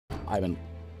I've been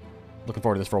looking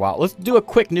forward to this for a while. Let's do a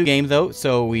quick new game, though,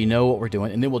 so we know what we're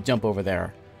doing, and then we'll jump over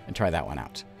there and try that one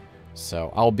out.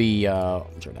 So I'll be, sure,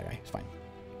 that guy is fine.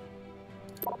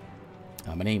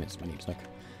 My name is Nook.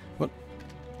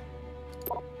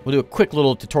 We'll do a quick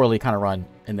little tutorial kind of run,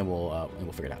 and then we'll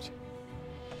figure it out.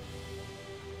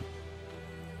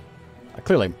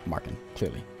 Clearly marking,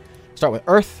 clearly. Start with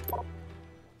Earth.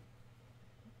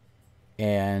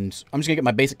 And I'm just going to get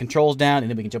my basic controls down, and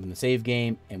then we can jump in the save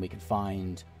game, and we can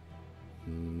find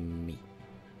me.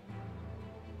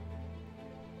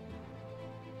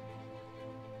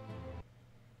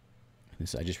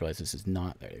 This, I just realized this is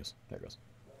not... There it goes. There it goes.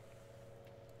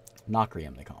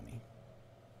 Nookrium, they call me.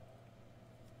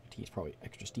 T is probably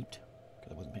extra steeped,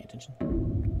 because I wasn't paying attention.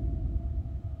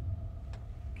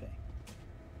 Okay.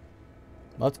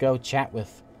 Let's go chat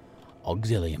with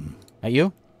Auxilium. That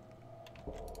you?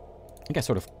 I think I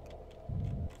sort of...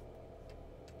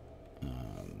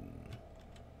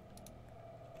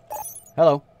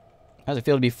 Hello. How's it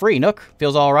feel to be free, Nook?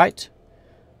 Feels alright?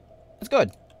 That's good.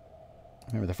 I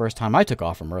remember the first time I took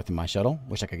off from Earth in my shuttle.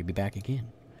 Wish I could be back again.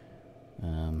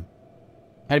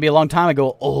 Had to be a long time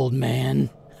ago, old man.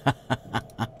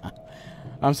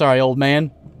 I'm sorry, old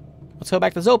man. Let's go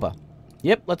back to Zopa.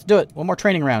 Yep, let's do it. One more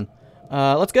training round.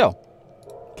 Let's go.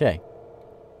 Okay.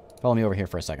 Follow me over here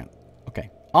for a second.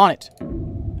 Okay. On it.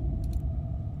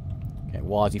 Okay,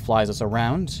 Wazzy flies us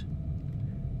around.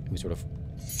 We sort of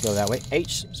go that way.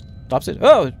 H stops it.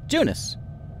 Oh, Junus.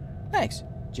 Thanks.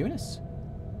 Junus.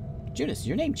 Junus,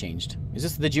 your name changed. Is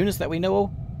this the Junus that we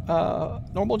know?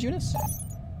 Normal Junus?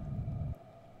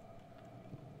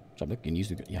 So can use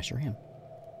the... Yeah, sure am.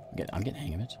 I'm getting the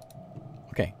hang of it.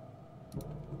 Okay.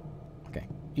 Okay.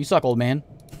 You suck, old man.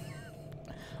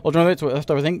 Old minutes left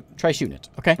everything. Try shooting it.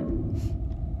 Okay.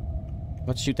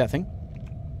 Let's shoot that thing.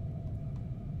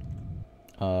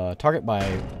 Target by...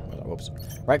 Whoops.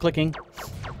 Right-clicking.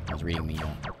 I was reading the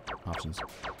options.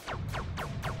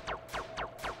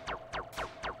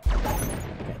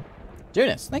 Okay.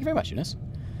 Junus. Thank you very much, Junus.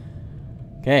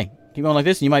 Okay. Keep going like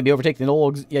this and you might be overtaking the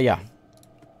old... Yeah.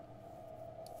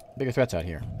 Bigger threats out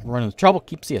here. If we're running into trouble,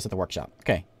 see us at the workshop.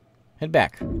 Okay. Head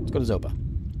back. Let's go to Zopa.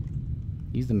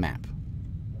 Use the map.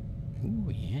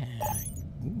 Ooh, yeah.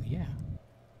 Ooh, yeah.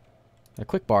 Got a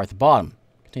quick bar at the bottom.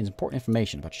 Contains important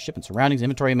information about your ship and surroundings.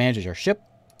 Inventory manages your ship.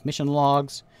 Mission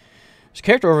logs. There's a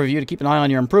character overview to keep an eye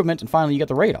on your improvement. And finally, you got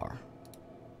the radar.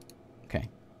 Okay.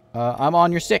 I'm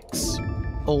on your 6.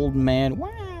 Old man.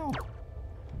 Wow.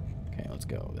 Okay, let's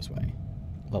go this way.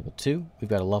 Level 2. We've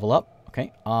got to level up.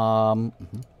 Okay.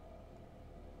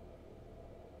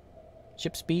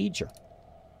 Ship speed? Sure.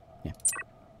 Yeah.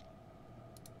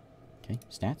 Okay.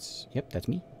 Stats. Yep, that's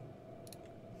me.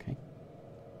 Okay.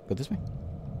 Go this way.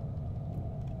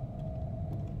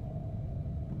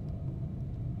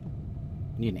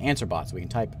 We need an answer bot so we can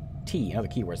type T and other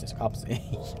keywords that's opposite.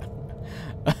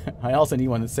 I also need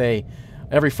one to say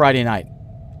every Friday night.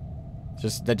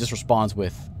 That just responds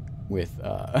with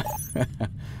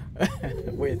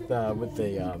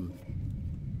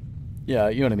yeah,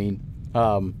 you know what I mean.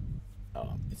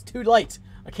 It's too late.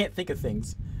 I can't think of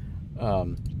things.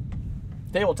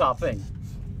 Tabletop thing.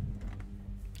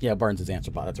 Yeah, Burns'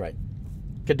 answer bot. That's right.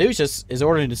 Caduceus is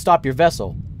ordering to stop your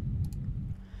vessel.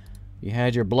 You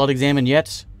had your blood examined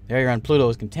yet? The area on Pluto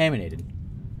is contaminated.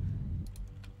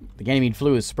 The Ganymede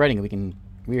flu is spreading.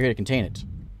 We're here to contain it.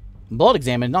 Blood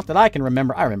examined? Not that I can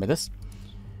remember. I remember this.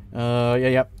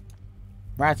 Yeah.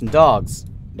 Rats and dogs.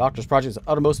 Doctor's project is of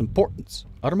uttermost importance.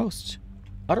 Uttermost.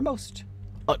 Uttermost.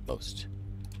 Utmost.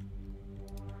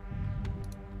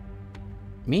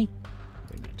 Me?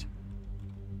 Wait a minute.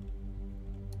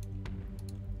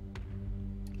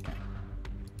 Okay.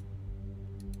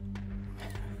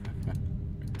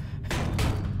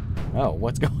 Oh,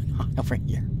 what's going on over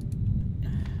here?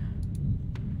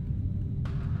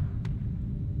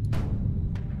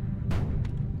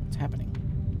 What's happening?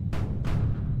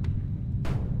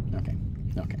 Okay.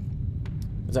 Okay.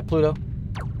 Is that Pluto?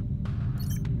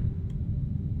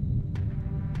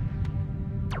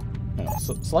 No,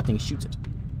 selecting shoots it.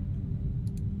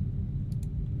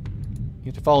 You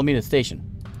have to follow me to the station.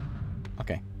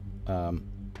 Okay.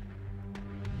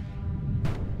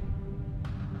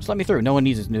 Just let me through. No one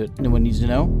needs to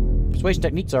know. Persuasion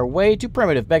techniques are way too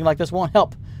primitive. Begging like this won't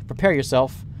help. Prepare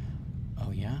yourself.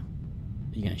 Oh, yeah? Are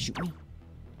you gonna shoot me?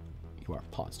 You are.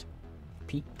 Paused.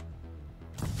 P.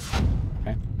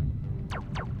 Okay.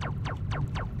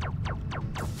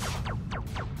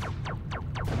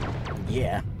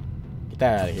 Yeah. Get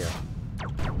that out of here.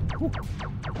 Whew.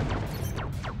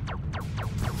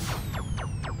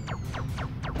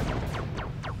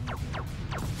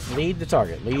 Lead the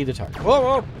target. Lead the target. Whoa,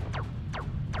 whoa!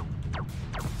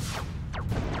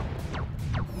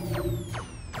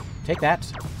 Take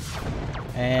that.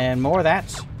 And more of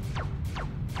that.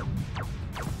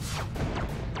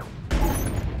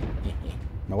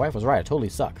 My wife was right. I totally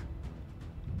suck.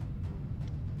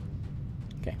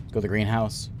 Okay, let's go to the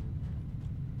greenhouse.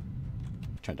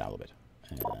 Turn it down a little bit.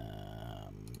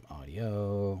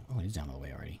 Audio. Oh, it is down all the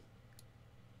way already.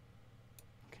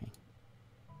 Okay.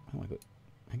 I want to go.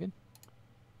 Am I good?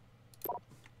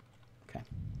 Okay.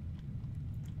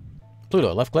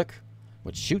 Pluto, left click,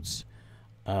 which shoots,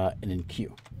 and then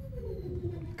Q.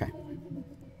 Okay.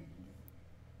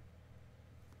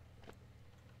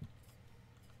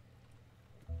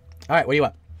 All right, what do you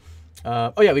want?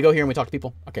 Oh yeah, we go here and we talk to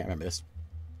people. Okay, I remember this.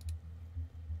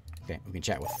 Okay, we can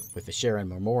chat with the Sharon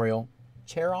Memorial.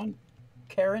 Charon?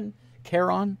 Karen?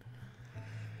 Charon?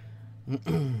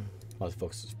 A lot of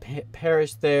folks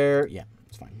perished there. Yeah,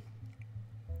 it's fine.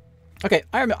 Okay,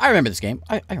 I remember this game.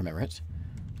 I remember it.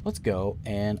 Let's go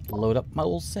and load up my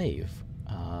old save.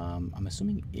 I'm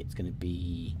assuming it's going to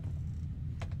be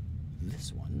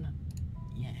this one.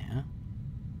 Yeah.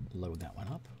 Load that one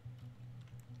up.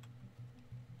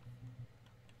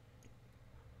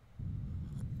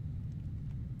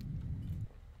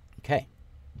 Okay.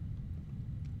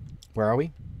 Where are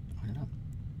we? I don't know.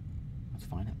 Let's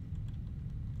find it.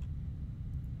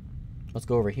 Let's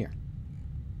go over here.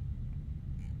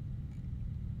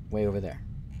 Way over there.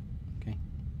 Okay.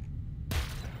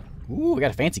 Ooh, we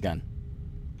got a fancy gun.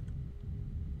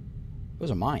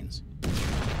 Those are mines.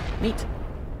 Neat.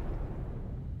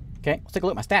 Okay, let's take a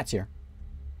look at my stats here.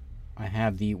 I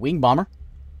have the wing bomber.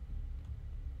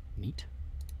 Neat.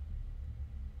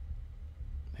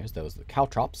 There's those, the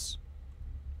caltrops.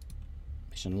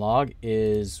 Mission log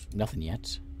is nothing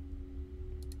yet.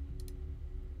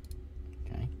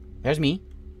 Okay. There's me.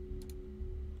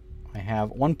 I have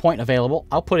 1 point available.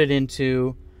 I'll put it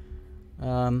into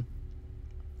a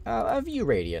view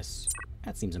radius.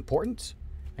 That seems important.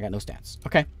 I got no stats.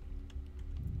 Okay.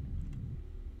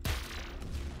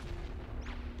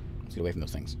 Let's get away from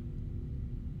those things.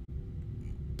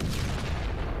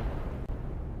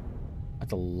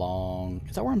 That's a long...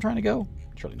 Is that where I'm trying to go?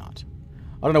 Surely not.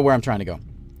 I don't know where I'm trying to go.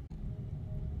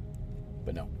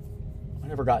 But no. I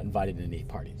never got invited to any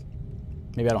parties.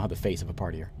 Maybe I don't have the face of a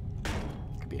partier.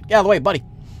 Could be it. Get out of the way, buddy!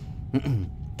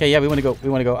 Okay, yeah, we want to go. We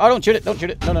want to go. Oh, don't shoot it! Don't shoot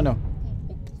it! No, no, no.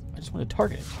 I just want to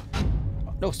target it.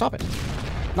 Oh, no, stop it.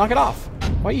 Knock it off.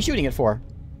 What are you shooting it for?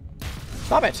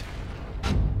 Stop it!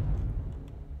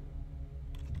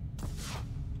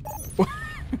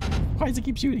 Why does it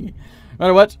keep shooting? No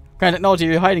matter what kind of technology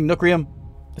are you hiding, Nookrium?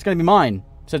 It's going to be mine,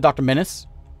 said Dr. Menace.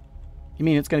 You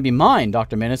mean it's going to be mine,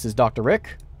 Dr. Menace, is Dr.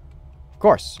 Rick? Of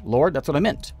course, Lord, that's what I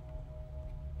meant.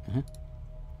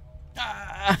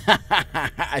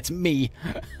 It's me.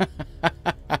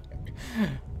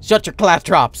 Shut your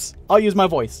claptrops. I'll use my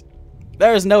voice.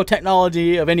 There's no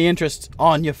technology of any interest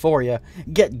on Euphoria.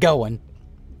 Get going.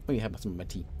 Let me have some of my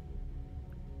tea.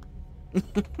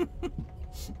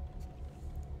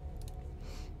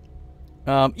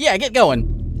 Yeah, get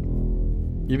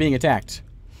going. You're being attacked.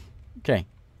 Okay.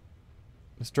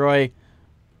 Destroy.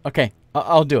 Okay,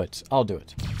 I'll do it. I'll do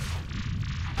it.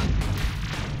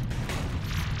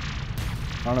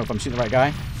 I don't know if I'm shooting the right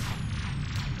guy.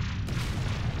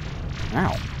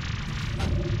 Ow.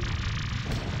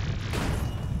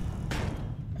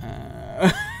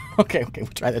 Okay, we'll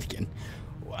try that again.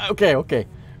 Okay.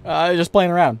 Just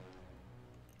playing around.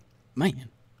 Man.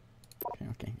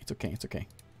 Okay, it's okay.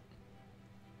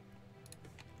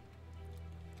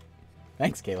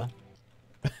 Thanks, Kayla.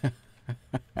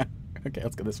 Okay,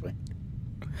 let's go this way.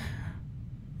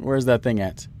 Where's that thing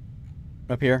at?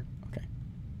 Up here? Okay.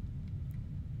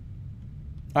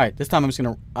 Alright, this time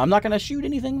I'm not gonna shoot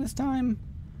anything this time.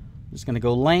 I'm just gonna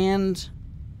go land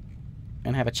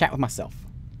and have a chat with myself.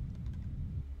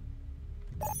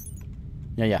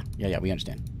 Yeah, we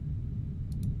understand.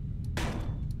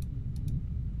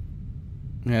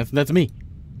 Yeah, that's me.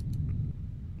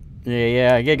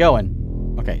 Yeah, get going.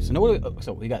 Okay,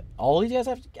 so we got all these guys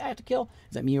I have to kill?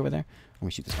 Is that me over there? Let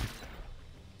me shoot this guy.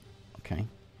 Okay.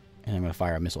 And I'm gonna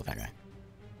fire a missile at that guy.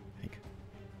 I think.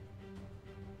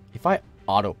 If I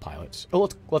autopilot. Oh,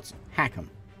 let's hack him.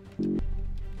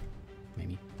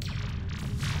 Maybe.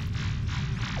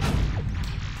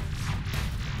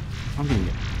 I'm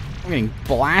getting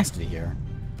blasted here.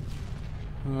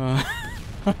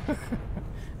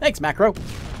 Thanks, Macro.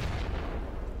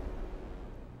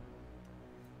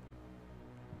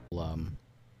 We'll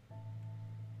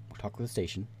talk with the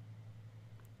station.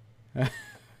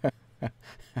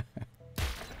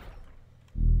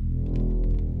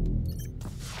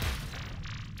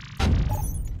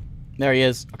 There he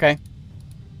is. Okay.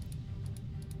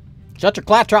 Shut your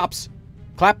claptrops.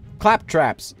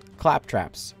 Claptraps.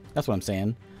 Claptraps. That's what I'm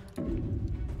saying.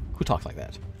 Who talks like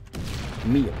that?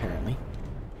 Me, apparently.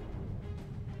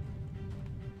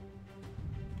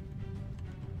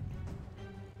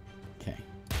 Okay.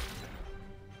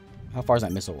 How far does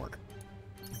that missile work?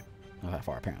 Not that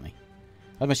far, apparently.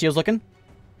 How's my shields looking?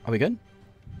 Are we good?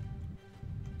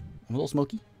 I'm a little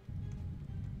smoky.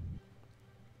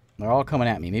 They're all coming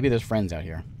at me. Maybe there's friends out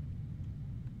here.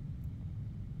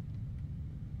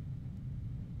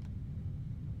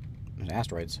 There's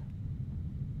asteroids.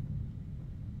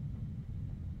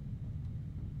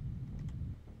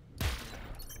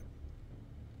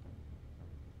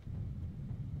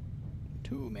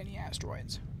 Too many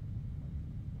asteroids.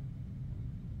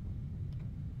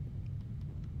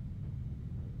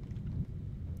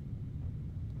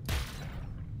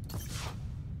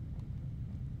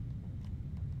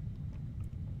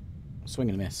 Swing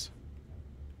and miss.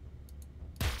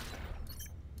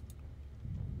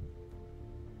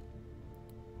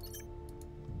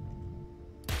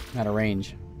 Out of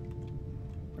range.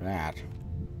 For that.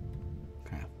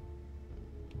 Okay.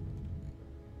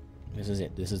 This is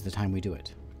it. This is the time we do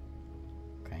it.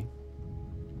 Okay.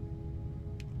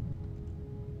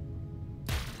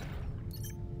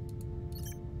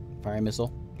 Fire a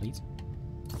missile, please.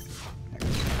 There it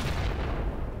goes.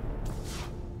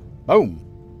 Boom!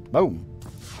 Boom.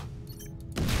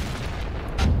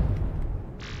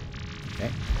 Okay.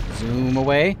 Zoom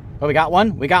away. Oh, we got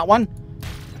one. We got one.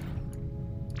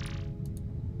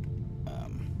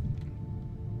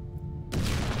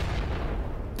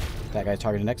 That guy's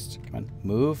targeted next. Come on.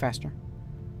 Move faster.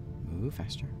 Move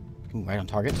faster. Ooh, right on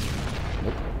target.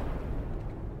 Nope.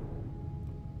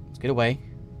 Let's get away.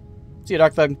 See you,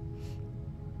 Dark Thug.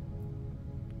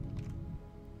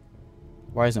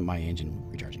 Why isn't my engine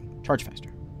recharging? Charge faster.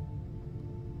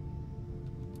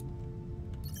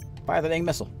 Fire the dang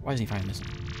missile. Why isn't he firing a missile?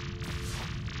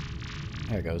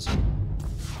 There it goes.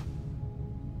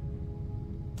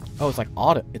 Oh, it's like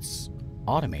it's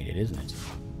automated, isn't it?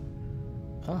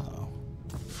 Oh.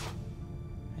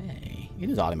 Hey, it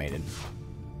is automated.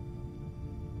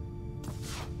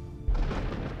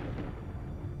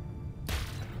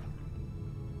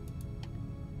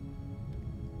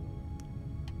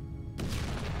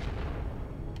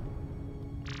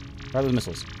 Fire those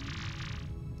missiles.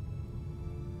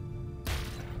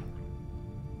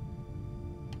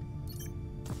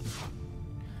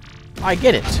 I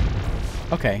get it.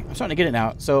 Okay, I'm starting to get it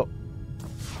now. So,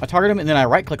 I target him and then I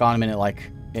right click on him and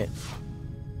it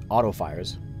auto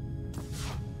fires.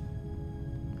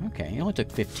 Okay, it only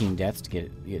took 15 deaths to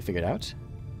get it figured out.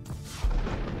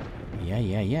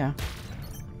 Yeah.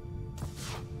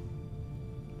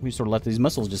 We sort of let these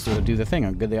missiles just sort of do the thing.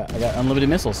 I'm good. I got unlimited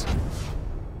missiles.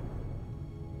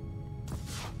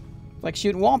 Like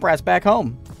shooting womp rats back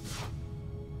home.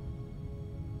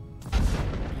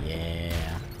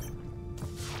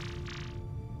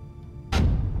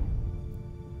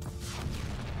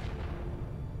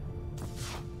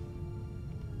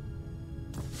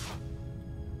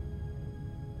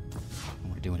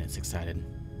 Doing it's excited.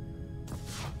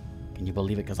 Can you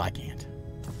believe it? Because I can't.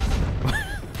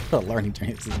 What a learning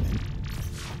journey this has been.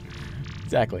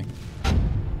 Exactly.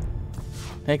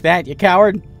 Take that, you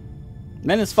coward.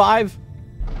 Menace 5.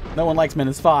 No one likes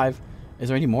Menace 5. Is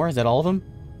there any more? Is that all of them?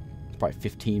 There's probably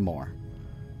 15 more.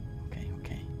 Okay.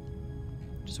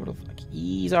 Just sort of like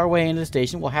ease our way into the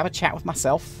station. We'll have a chat with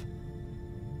myself.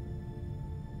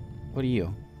 What are you?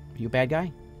 Are you a bad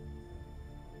guy?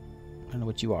 I don't know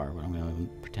what you are, but I'm going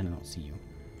to pretend I don't see you.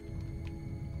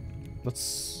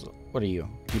 What are you?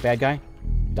 You bad guy?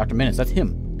 Dr. Menace, that's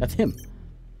him. That's him.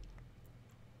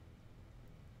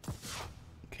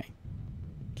 Okay.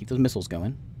 Keep those missiles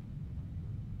going.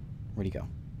 Where'd he go?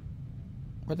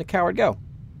 Where'd the coward go?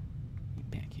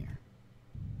 Back here.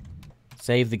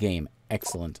 Save the game.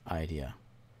 Excellent idea.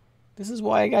 This is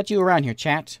why I got you around here,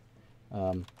 chat.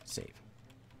 Save.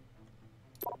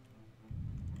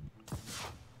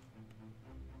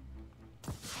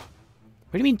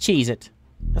 What do you mean cheese it?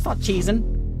 That's not cheesing.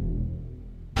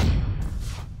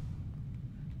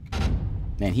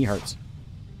 Man, he hurts.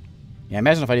 Yeah,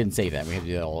 imagine if I didn't save that. We had to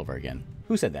do that all over again.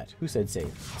 Who said that? Who said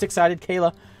save? Six-sided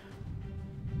Kayla.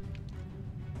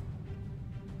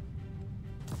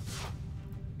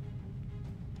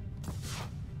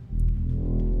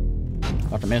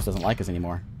 Dr. Menace doesn't like us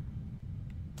anymore.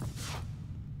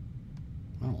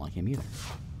 I don't like him either.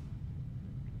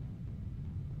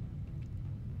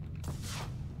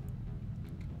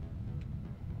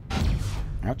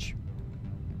 Ouch.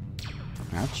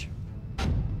 Ouch.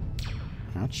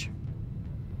 Ouch.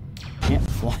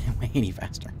 Can't fly away any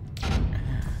faster.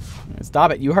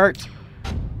 Stop it, you hurt.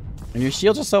 And your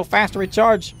shields are so fast to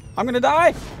recharge. I'm gonna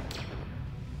die.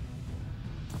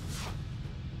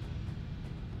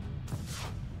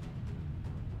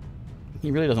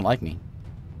 He really doesn't like me.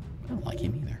 I don't like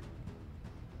him either.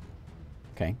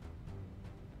 Okay.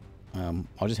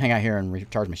 I'll just hang out here and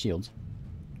recharge my shields.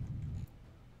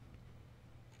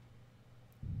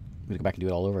 I'm gonna go back and do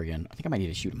it all over again. I think I might need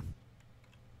to shoot him.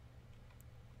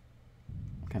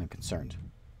 I'm kind of concerned.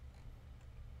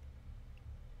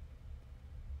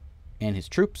 And his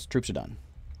troops are done.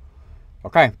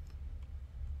 Okay.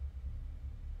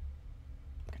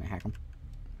 Can I hack him?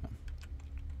 No.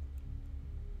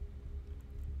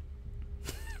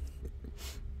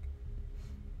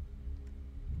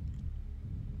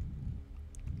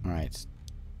 All right.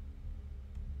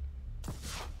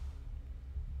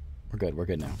 We're good. We're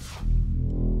good now.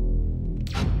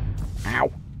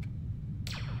 Ow.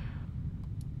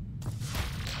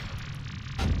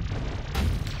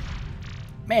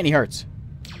 Man, he hurts.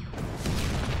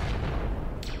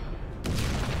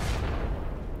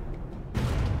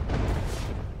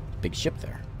 Big ship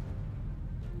there.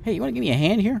 Hey, you want to give me a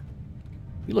hand here?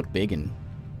 You look big and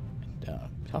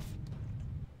tough.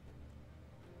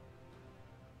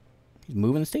 He's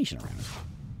moving the station around.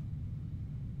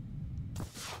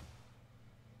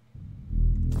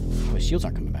 Oh, his shields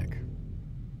aren't coming back.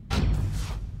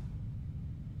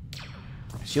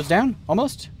 Shields down?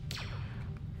 Almost?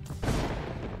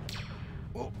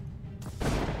 Oh.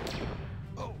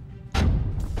 Oh.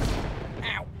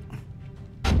 Ow.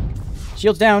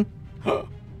 Shields down. Oh,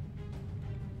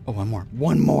 one more.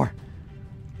 One more.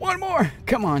 One more.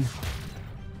 Come on.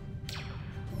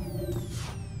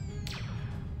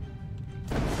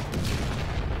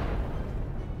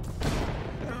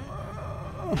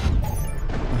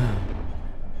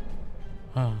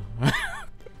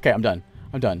 Okay, I'm done.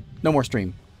 I'm done. No more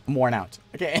stream. I'm worn out.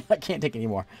 Okay, I can't take any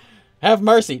more. Have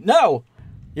mercy. No!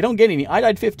 You don't get any. I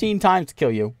died 15 times to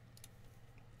kill you.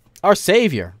 Our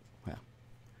savior. Well,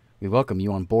 we welcome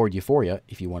you on board Euphoria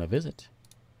if you want to visit.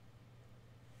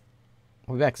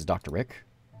 We'll be back as Dr. Rick.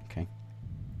 Okay.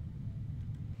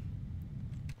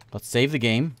 Let's save the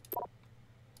game.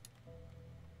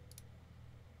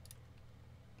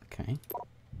 Okay.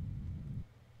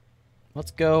 Let's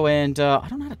go and, I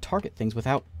don't know how to target things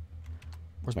without...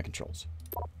 Where's my controls?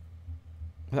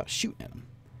 Without shooting at them.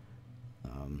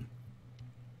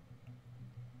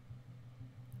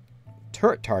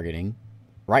 Turret targeting.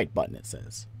 Right button, it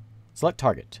says. Select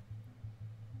target.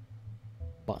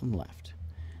 Button left.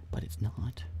 But it's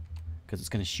not. Because it's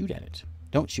going to shoot at it.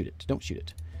 Don't shoot it. Don't shoot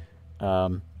it.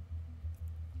 Okay.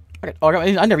 Oh,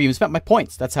 I never even spent my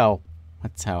points. That's how...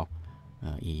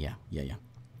 yeah.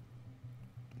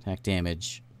 Attack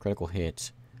damage. Critical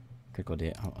hit. Critical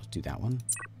hit. Oh, I'll do that one.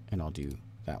 And I'll do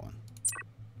that one.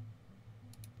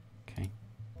 Okay.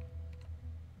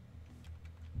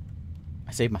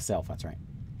 I saved myself. That's right.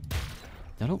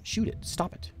 Now don't shoot it.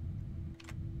 Stop it.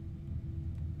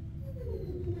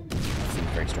 Seems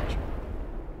very strange.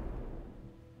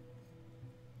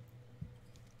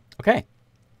 Okay.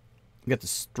 We got the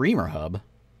streamer hub.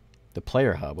 The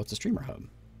player hub. What's the streamer hub?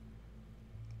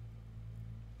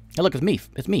 Hey, look, it's me.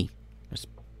 It's me. There's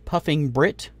Puffing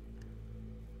Brit.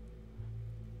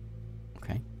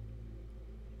 Okay.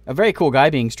 A very cool guy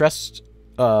being stressed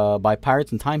by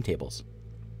pirates and timetables.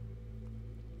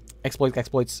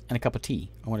 Exploits, and a cup of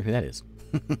tea. I wonder who that is.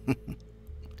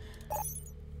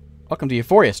 Welcome to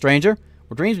Euphoria, stranger.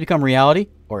 Where dreams become reality,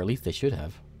 or at least they should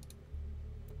have.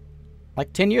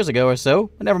 Like 10 years ago or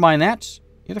so, but never mind that.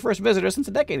 You're the first visitor since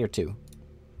a decade or two.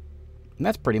 And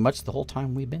that's pretty much the whole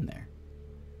time we've been there.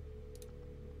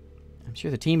 I'm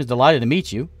sure the team is delighted to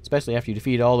meet you, especially after you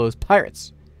defeated all those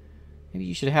pirates. Maybe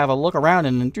you should have a look around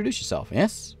and introduce yourself,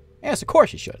 yes? Yes, of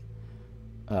course you should.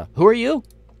 Who are you?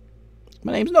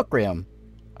 My name's Nookrium,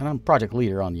 and I'm project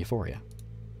leader on Euphoria.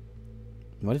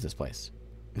 What is this place?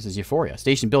 This is Euphoria, a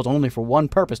station built only for one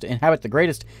purpose, to inhabit the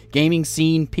greatest gaming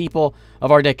scene people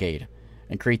of our decade,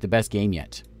 and create the best game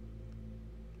yet.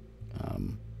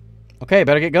 Okay,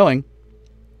 better get going.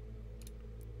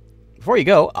 Before you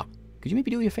go, could you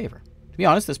maybe do me a favor? To be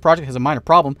honest, this project has a minor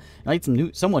problem, and I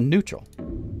need someone neutral.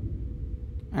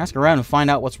 Ask around and find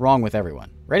out what's wrong with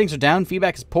everyone. Ratings are down,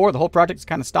 feedback is poor, the whole project is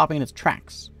kind of stopping in its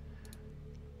tracks.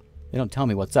 They don't tell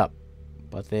me what's up,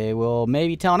 but they will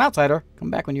maybe tell an outsider. Come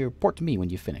back when you report to me when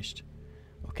you've finished.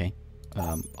 Okay,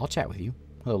 I'll chat with you.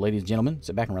 Hello, ladies and gentlemen.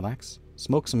 Sit back and relax.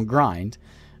 Smoke some grind.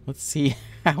 Let's see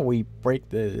how we break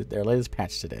their latest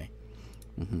patch today.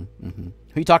 Who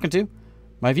are you talking to?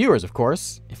 My viewers, of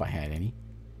course, if I had any.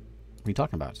 What are you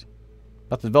talking about?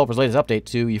 About the developer's latest update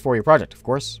to Euphoria Project, of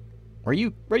course. Where do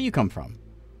you come from?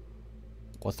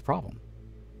 What's the problem?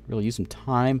 Really use some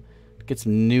time to get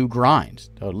some new grind.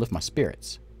 That would lift my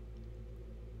spirits.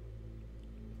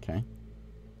 Okay.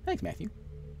 Thanks, Matthew.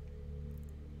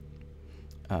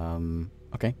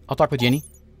 Okay. I'll talk with Jenny.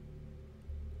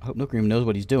 I hope Nookrium knows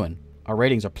what he's doing. Our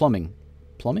ratings are plumbing.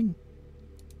 Plumbing?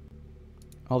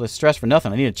 All this stress for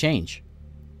nothing. I need a change.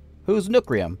 Who's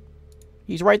Nookrium?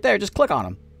 He's right there. Just click on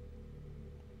him.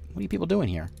 What are you people doing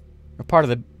here? We're part of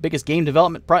the biggest game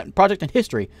development project in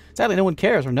history. Sadly, no one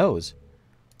cares or knows.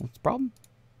 What's the problem?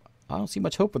 I don't see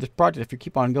much hope for this project if you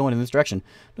keep on going in this direction.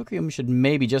 Nookrium should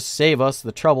maybe just save us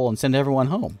the trouble and send everyone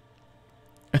home.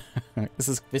 This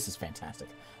is fantastic,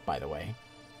 by the way.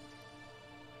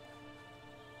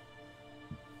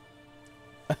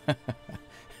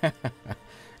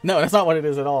 No, that's not what it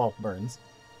is at all, Burns.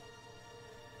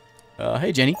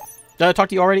 Hey, Jenny. Did I talk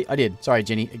to you already? I did. Sorry,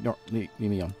 Jenny. Leave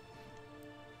me alone.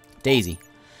 Daisy.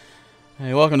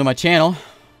 Hey, welcome to my channel.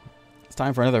 It's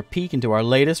time for another peek into our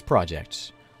latest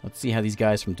project. Let's see how these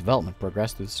guys from development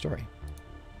progress through the story.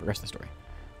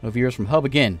 No viewers from Hub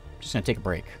again. Just gonna take a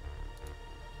break.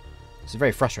 This is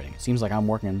very frustrating. It seems like I'm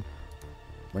working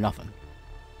for nothing.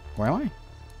 Where am I?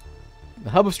 The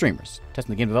Hub of Streamers.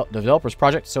 Testing the game developers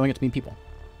project, showing it to meet people.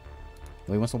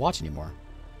 Nobody wants to watch anymore.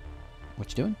 What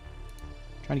you doing?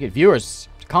 Trying to get viewers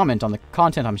to comment on the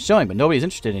content I'm showing, but nobody's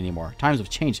interested anymore. Times have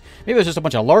changed. Maybe there's just a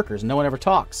bunch of lurkers and no one ever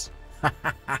talks.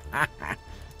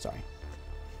 Sorry.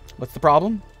 What's the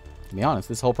problem? To be honest,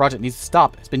 this whole project needs to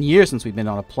stop. It's been years since we've been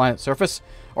on a planet's surface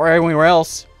or anywhere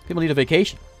else. People need a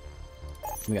vacation.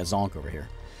 We got Zonk over here.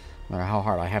 No matter how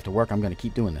hard I have to work, I'm going to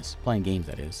keep doing this. Playing games,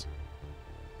 that is.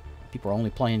 People are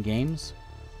only playing games?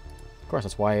 Of course,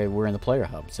 that's why we're in the player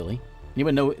hub, silly.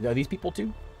 Anyone know, are these people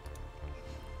too?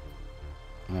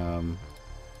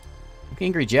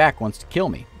 Angry Jack wants to kill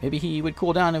me. Maybe he would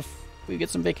cool down if we get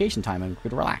some vacation time and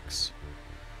could relax.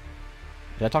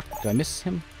 Did I miss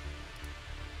him?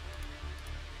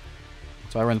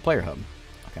 So I run the player hub.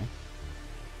 Okay.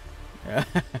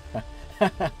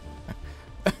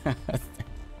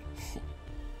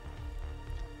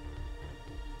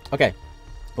 Okay.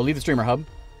 We'll leave the streamer hub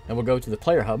and we'll go to the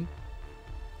player hub.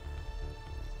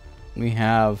 We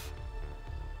have...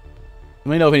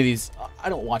 Let me know if any of these... I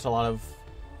don't watch a lot of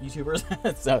YouTubers,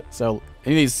 so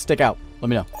any of these stick out. Let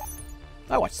me know.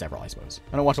 I watch several, I suppose.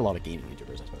 I don't watch a lot of gaming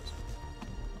YouTubers, I suppose.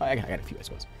 I got a few, I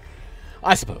suppose.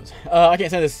 I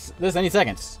can't say this any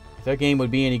seconds. If that game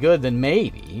would be any good, then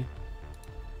maybe.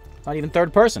 It's not even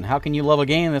third person. How can you love a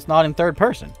game that's not in third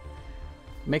person?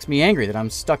 It makes me angry that I'm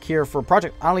stuck here for a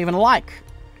project I don't even like.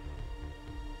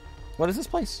 What is this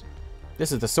place?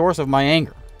 This is the source of my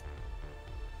anger.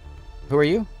 Who are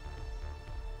you?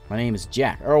 My name is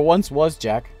Jack. Or once was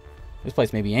Jack. This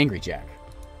place may be Angry Jack.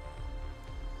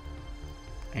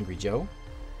 Angry Joe?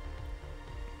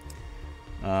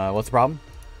 What's the problem?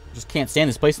 I just can't stand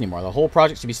this place anymore. The whole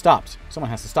project should be stopped. Someone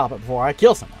has to stop it before I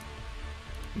kill someone.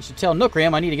 You should tell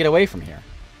Nookrium I need to get away from here.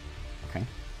 Okay.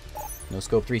 No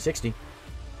scope 360. This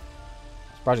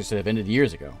project should have ended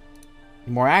years ago.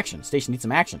 Need more action. Station needs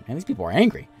some action. Man, these people are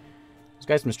angry. Those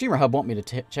guys from the Streamer Hub want me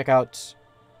to check out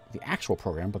the actual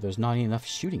program, but there's not enough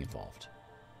shooting involved.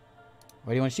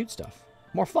 Why do you want to shoot stuff?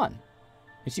 More fun.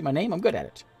 You see my name? I'm good at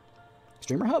it.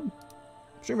 Streamer Hub?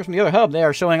 Streamers from the other hub, they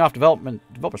are showing off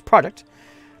developers' project.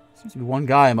 Seems to be one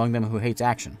guy among them who hates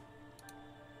action.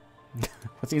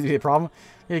 What seems to be the problem?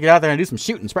 I need to get out there and do some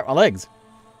shooting, spread my legs.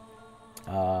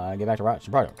 Get back to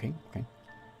project. Okay.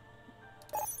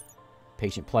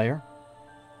 Patient player.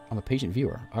 I'm a patient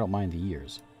viewer. I don't mind the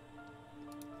years.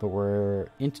 But we're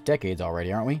into decades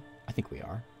already, aren't we? I think we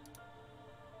are.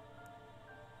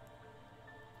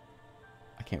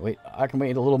 I can't wait. I can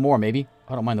wait a little more, maybe.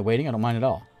 I don't mind the waiting. I don't mind at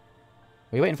all.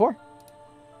 What are you waiting for?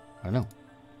 I don't know.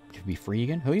 Should we be free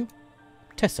again? Who are you?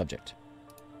 Test subject.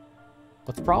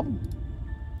 What's the problem?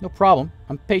 No problem.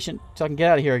 I'm patient so I can get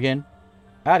out of here again.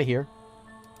 Out of here.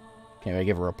 Can't really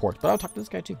give a report, but I'll talk to this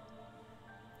guy too.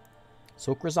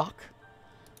 Sokrazak.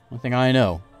 One thing I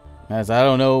know is I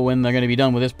don't know when they're going to be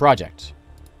done with this project.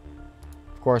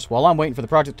 Of course, while I'm waiting for the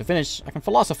project to finish, I can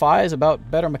philosophize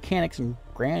about better mechanics and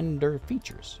grander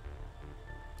features.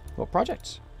 What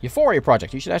project? Euphoria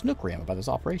project. You should ask Nookrium about this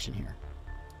operation here.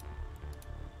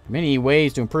 Many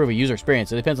ways to improve a user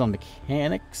experience. It depends on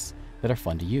mechanics that are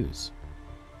fun to use.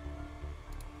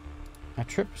 My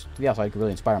trips to the outside could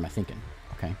really inspire my thinking.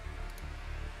 Okay.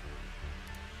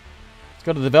 Let's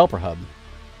go to the developer hub.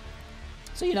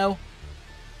 So, you know,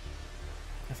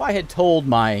 if I had told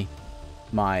my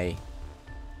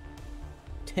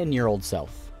 10-year-old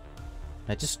self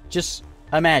that just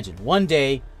imagine one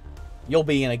day you'll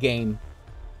be in a game,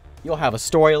 you'll have a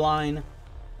storyline,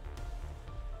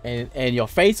 And your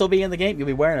face will be in the game. You'll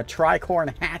be wearing a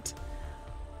tricorn hat.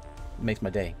 It makes my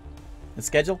day. The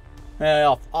schedule?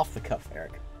 Off the cuff,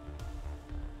 Eric.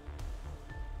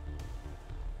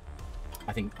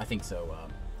 I think so,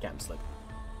 Captain Slick.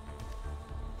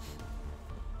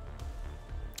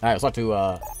 Alright, let's talk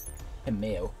to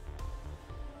Mayo.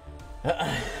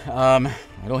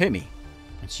 Don't hit me.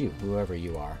 It's you, whoever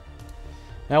you are.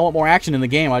 Now, I want more action in the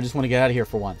game. I just want to get out of here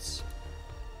for once.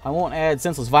 I won't add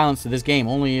senseless violence to this game,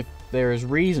 only if there is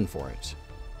reason for it.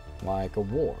 Like a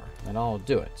war. Then I'll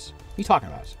do it. What are you talking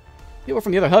about? People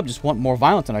from the other hub just want more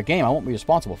violence in our game. I won't be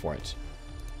responsible for it.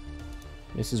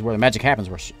 This is where the magic happens,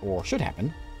 or should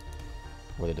happen.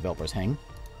 Where the developers hang.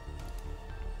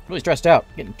 Really stressed out.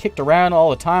 Getting kicked around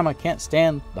all the time. I can't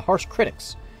stand the harsh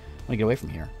critics. I want to get away from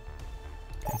here.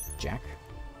 Okay, Jack.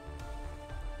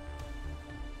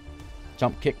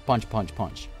 Jump, kick, punch, punch,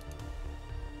 punch.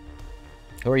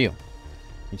 Who are you?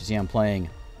 You can see I'm playing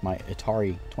my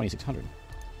Atari 2600.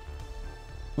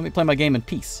 Let me play my game in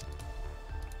peace.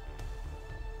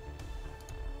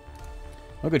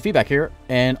 No good feedback here.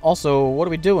 And also, what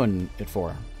are we doing it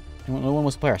for? No one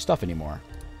wants to play our stuff anymore.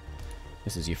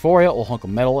 This is Euphoria, old hunk of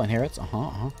metal inherits.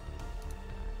 And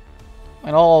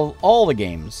all the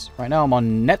games. Right now I'm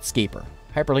on Netscaper.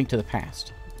 Hyperlink to the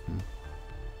past.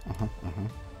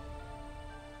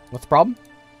 What's the problem?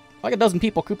 Like a dozen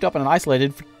people cooped up and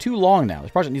isolated for too long now. This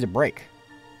project needs a break.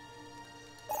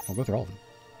 I'll go through all of them.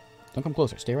 Don't come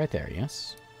closer. Stay right there,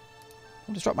 yes?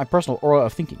 I'll disrupt my personal aura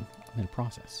of thinking and then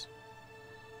process.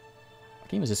 A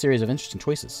game is a series of interesting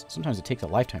choices. Sometimes it takes a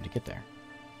lifetime to get there.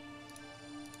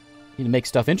 You need to make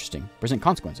stuff interesting. Present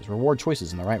consequences. Reward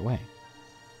choices in the right way.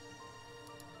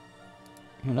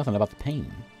 You know nothing about the pain.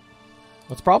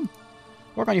 What's the problem?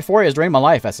 Work on Euphoria has drained my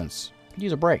life essence. Could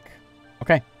use a break.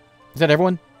 Okay. Is that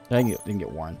everyone? I didn't get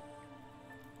Warren.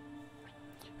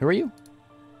 Who are you?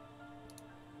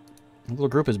 The little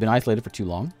group has been isolated for too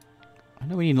long. I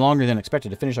know we need longer than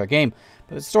expected to finish our game,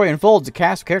 but as the story unfolds, the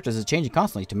cast of characters is changing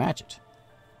constantly to match it.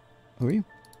 Who are you?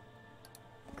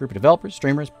 A group of developers,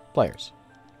 streamers, players.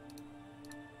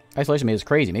 Isolation made us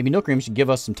crazy. Maybe Nookrium should give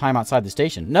us some time outside the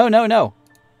station. No, no, no.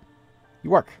 You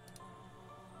work.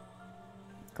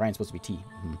 Grind's supposed to be tea.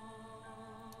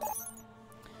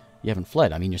 You haven't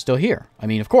fled. I mean, you're still here. I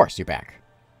mean, of course, you're back.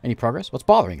 Any progress? What's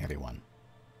bothering everyone?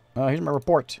 Here's my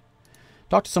report.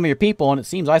 Talked to some of your people, and it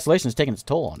seems isolation has taken its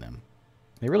toll on them.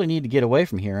 They really need to get away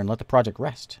from here and let the project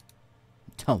rest.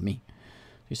 Tell me.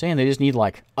 You're saying they just need,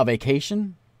 like, a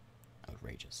vacation?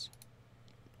 Outrageous.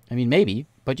 I mean, maybe,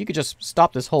 but you could just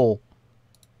stop this whole...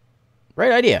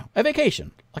 Great idea. A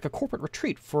vacation. Like a corporate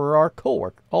retreat for our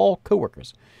all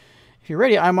co-workers. If you're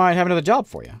ready, I might have another job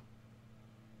for you.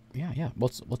 Yeah.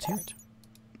 Let's hear it.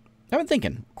 I've been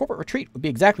thinking. Corporate retreat would be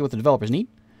exactly what the developers need.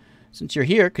 Since you're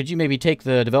here, could you maybe take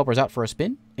the developers out for a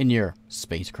spin in your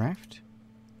spacecraft?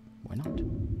 Why not?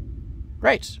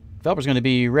 Great. Developer's going to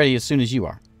be ready as soon as you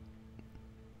are.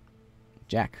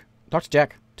 Jack. Talk to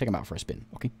Jack. Take him out for a spin.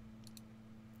 Okay.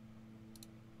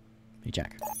 Hey,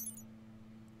 Jack.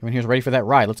 Everyone here's ready for that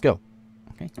ride. Let's go.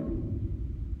 Okay.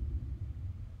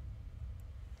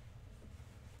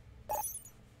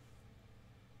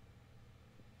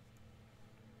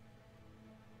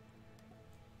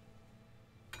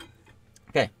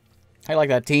 Okay. I like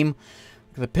that team.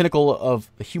 The pinnacle of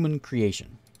the human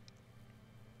creation.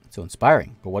 It's so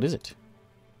inspiring. But what is it?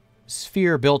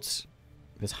 Sphere built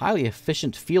this highly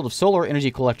efficient field of solar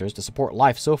energy collectors to support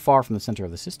life so far from the center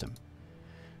of the system.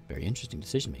 Very interesting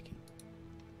decision making.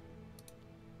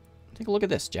 Take a look at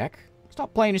this, Jack.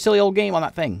 Stop playing your silly old game on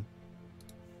that thing.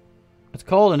 It's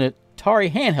called an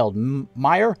Atari handheld,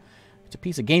 Meyer. It's a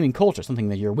piece of gaming culture, something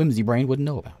that your whimsy brain wouldn't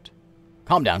know about.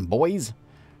 Calm down, boys.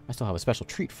 I still have a special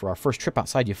treat for our first trip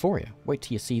outside Euphoria. Wait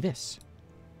till you see this.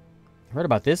 I heard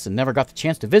about this and never got the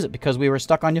chance to visit because we were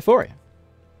stuck on Euphoria.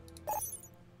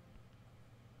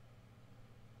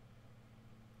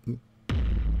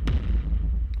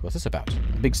 What's this about?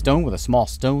 A big stone with a small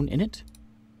stone in it?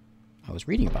 I was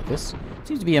reading about this. It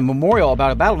seems to be a memorial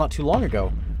about a battle not too long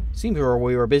ago. It seems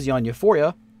we were busy on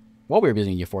Euphoria. While we were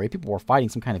busy on Euphoria, people were fighting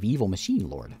some kind of evil machine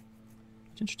lord.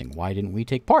 It's interesting. Why didn't we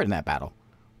take part in that battle?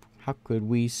 How could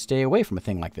we stay away from a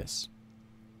thing like this?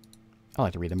 I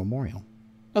like to read the memorial.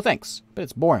 No thanks, but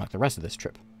it's boring like the rest of this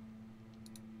trip.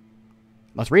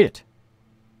 Let's read it.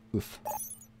 Oof.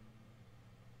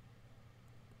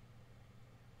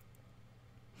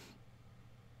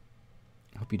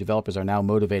 I hope you developers are now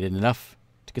motivated enough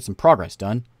to get some progress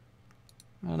done.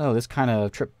 I don't know, this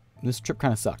trip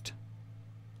kind of sucked.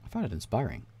 I found it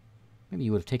inspiring. Maybe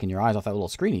you would have taken your eyes off that little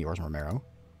screen of yours, Romero.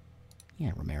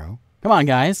 Yeah, Romero. Come on,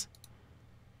 guys.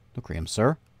 Nookrium,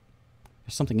 sir. You're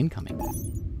There's something incoming.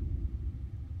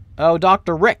 Oh,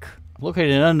 Dr. Rick. I've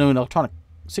located an unknown electronic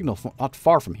signal not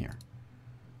far from here.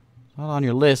 It's not on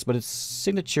your list, but its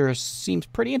signature seems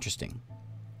pretty interesting.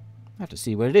 I have to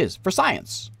see what it is. For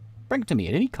science. Bring it to me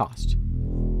at any cost.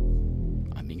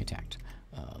 I'm being attacked.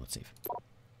 Let's save.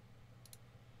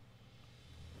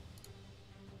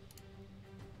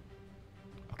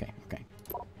 Okay, okay.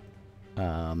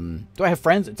 Do I have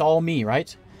friends? It's all me,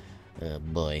 right? Oh,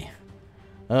 boy.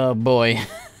 Oh, boy.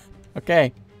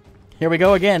 Okay. Here we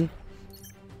go again.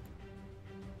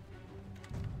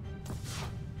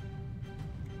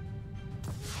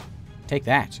 Take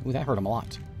that. Ooh, that hurt him a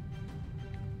lot.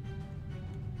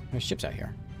 There's ships out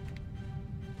here.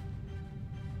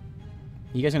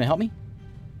 You guys gonna help me?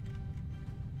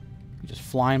 You just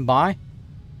flying by?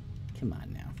 Come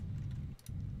on now.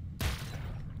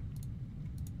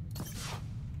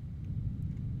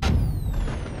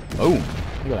 Boom.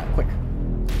 Look at that, quick.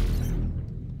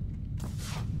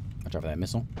 Watch out for that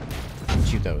missile.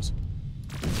 Shoot those.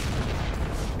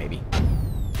 Maybe.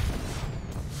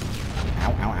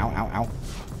 Ow, ow, ow, ow, ow.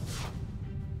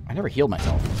 I never healed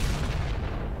myself.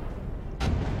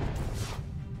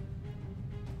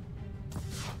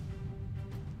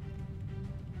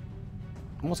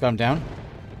 Almost got him down.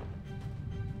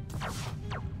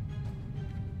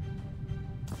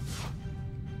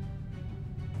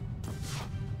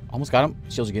 Almost got him.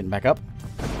 Shields are getting back up.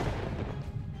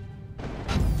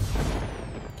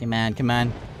 Come on, come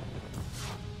on.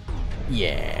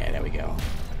 Yeah, there we go.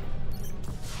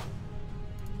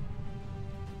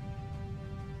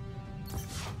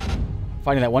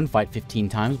 Fighting that one fight 15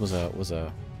 times was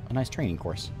a nice training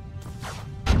course.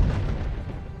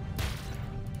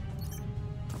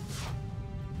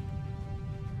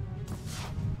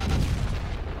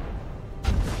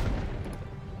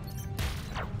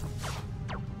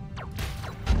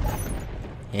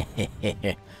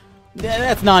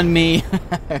 That's not me.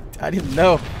 I didn't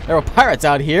know there were pirates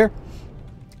out here.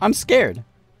 I'm scared.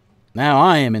 Now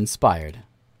I am inspired.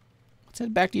 Let's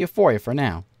head back to Euphoria for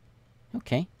now.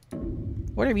 Okay.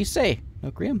 Whatever you say,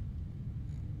 Nookrium.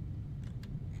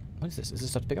 What is this? Is this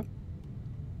stuff to pick up?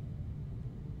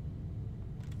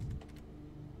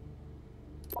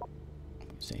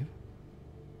 Save.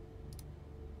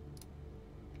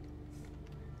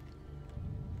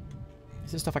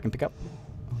 Is this stuff I can pick up?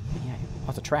 Oh, yeah.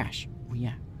 Lots of trash. Oh,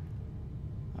 yeah.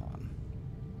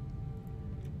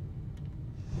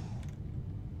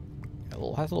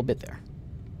 Has a little bit there.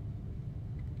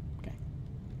 Okay.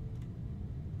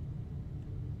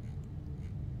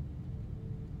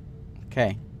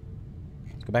 Okay.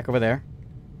 Let's go back over there.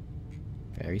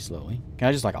 Very slowly. Can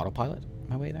I just, like, autopilot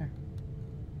my way there?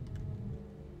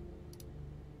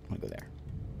 I'm gonna go there.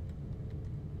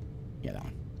 Yeah, that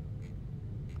one.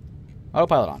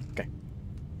 Autopilot on. Okay.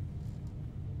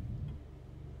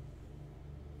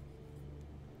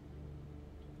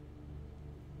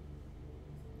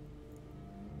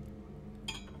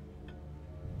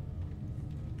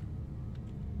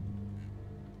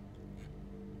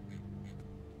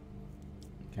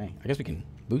 Okay, I guess we can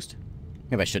boost.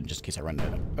 Maybe I shouldn't, just in case I run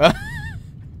into them.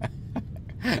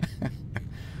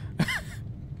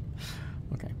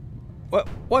 Okay. What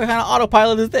kind of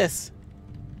autopilot is this?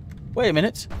 Wait a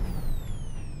minute.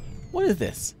 What is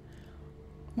this?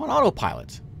 I'm on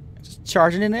autopilot. Just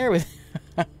charging in there with...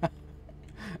 Okay,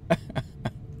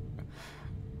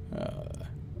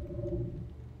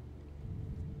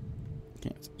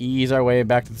 let's ease our way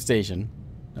back to the station.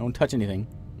 Don't touch anything.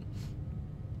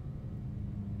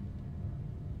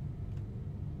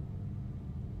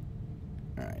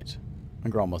 Alright. I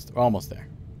think we're almost there.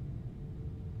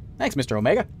 Thanks, Mr.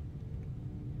 Omega.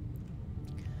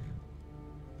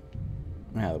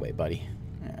 Out of the way, buddy.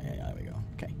 Yeah, there we go.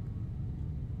 Okay.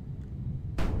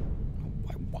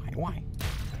 Why?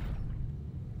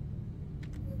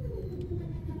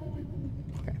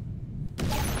 Okay.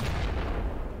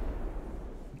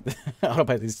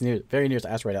 Autopilot is very near to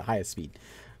asteroid at highest speed.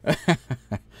 If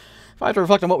I have to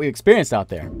reflect on what we experienced out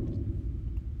there.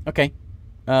 Okay.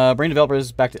 Bring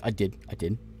developers back to... I did.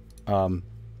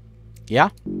 Yeah?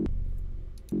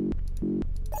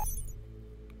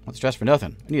 Not stress for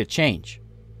nothing. I need a change.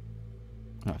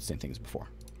 Oh, same thing as before.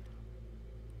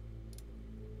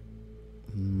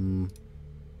 What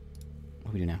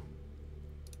do we do now?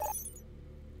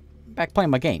 Back playing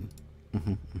my game.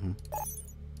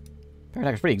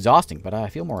 Paradox is pretty exhausting, but I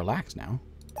feel more relaxed now.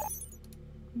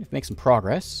 Need to make some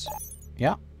progress.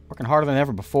 Yeah, working harder than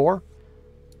ever before.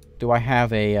 Do I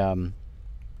have a,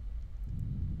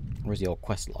 where's the old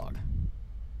quest log?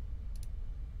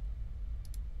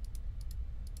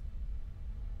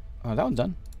 Oh, that one's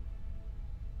done.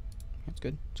 That's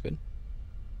good. It's good.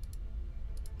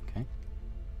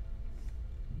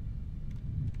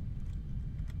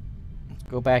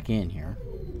 go back in here.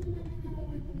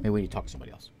 Maybe we need to talk to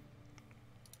somebody else.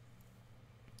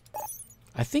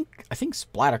 I think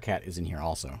Splattercat is in here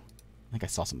also. I think I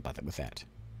saw something about that with that.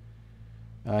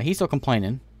 He's still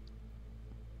complaining.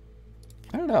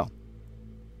 I don't know.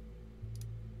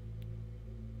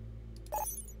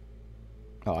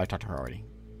 Oh, I talked to her already.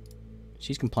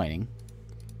 She's complaining.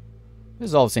 This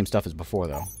is all the same stuff as before,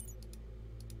 though.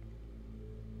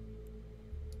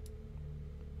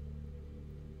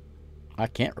 I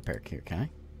can't repair here, can I?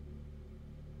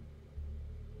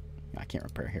 I can't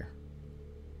repair here.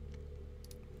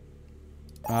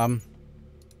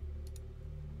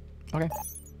 Okay.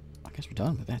 I guess we're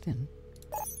done with that then.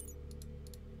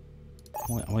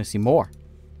 I want to see more.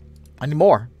 I need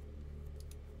more.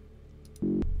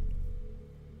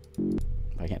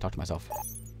 I can't talk to myself.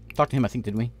 Talk to him, I think,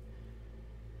 didn't we?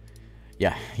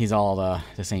 Yeah, he's all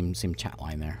the same chat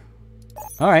line there.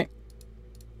 All right.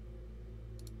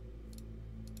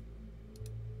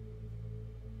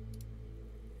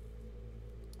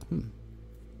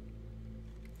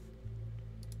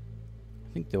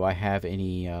 I think, do I have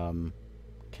any,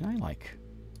 can I, like,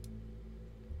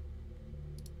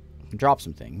 drop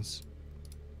some things?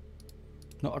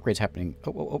 No upgrades happening.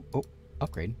 Oh,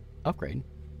 upgrade. Upgrade.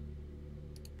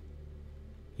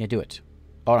 Yeah, do it.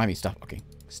 Oh, I don't have any stuff. Okay,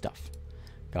 stuff.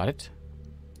 Got it.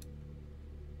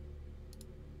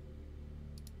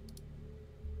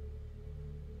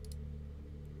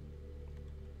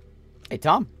 Hey,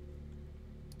 Tom.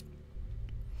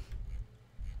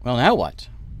 Well, now what?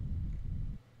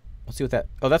 Let's see what that...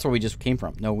 Oh, that's where we just came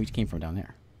from. No, we came from down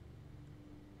there.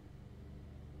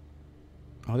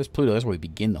 Oh, this Pluto. That's where we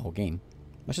begin the whole game.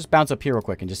 Let's just bounce up here real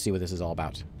quick and just see what this is all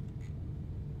about.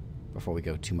 Before we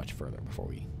go too much further. Before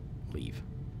we leave.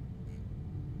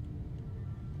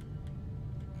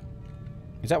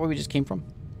 Is that where we just came from?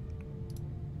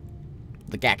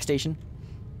 The GAC station?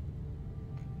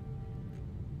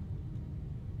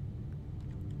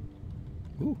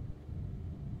 Ooh.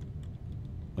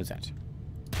 What is that?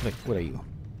 What are you?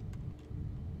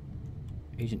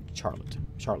 Agent Charlotte.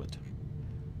 Charlotte.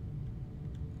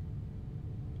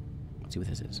 Let's see what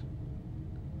this is.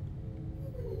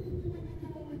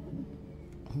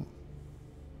 Oh.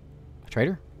 A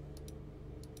trader?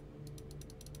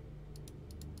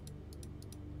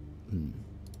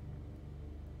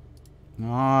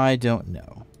 I don't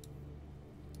know.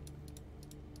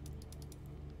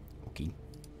 Okay.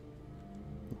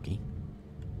 Okay.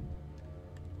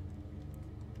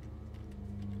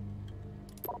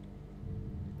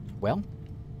 Well,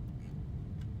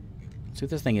 let's see what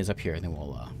this thing is up here, and then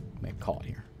we'll make a call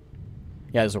here.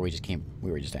 Yeah, this is where we just came. We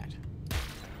were just at.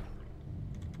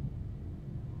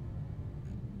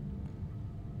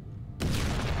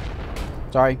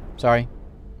 Sorry.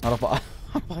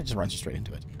 I just run straight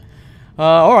into it.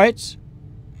 Alright.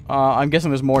 I'm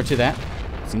guessing there's more to that.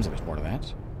 Seems like there's more to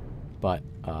that. But,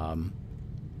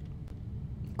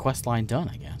 quest line done,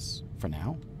 I guess, for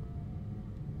now.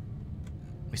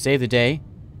 We saved the day.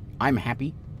 I'm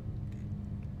happy.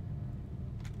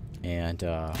 And,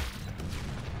 I'm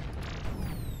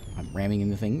ramming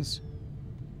into things.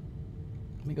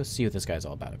 Let me go see what this guy's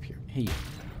all about up here. Hey,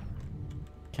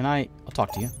 can I'll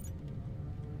talk to you.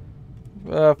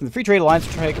 From the Free Trade Alliance,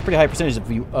 we take a pretty high percentage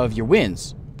of your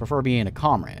wins. Prefer being a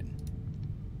comrade.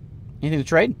 Anything to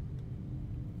trade?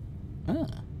 Ah.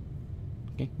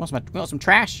 Okay, want some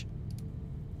trash?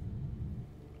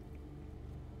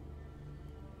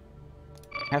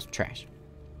 Have some trash.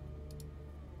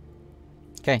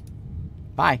 Okay.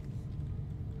 Bye.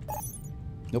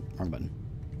 Nope, wrong button.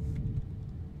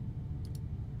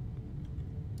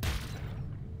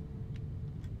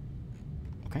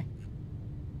 Okay.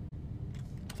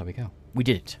 There we go. We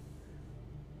did it.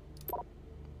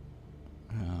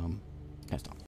 That's not.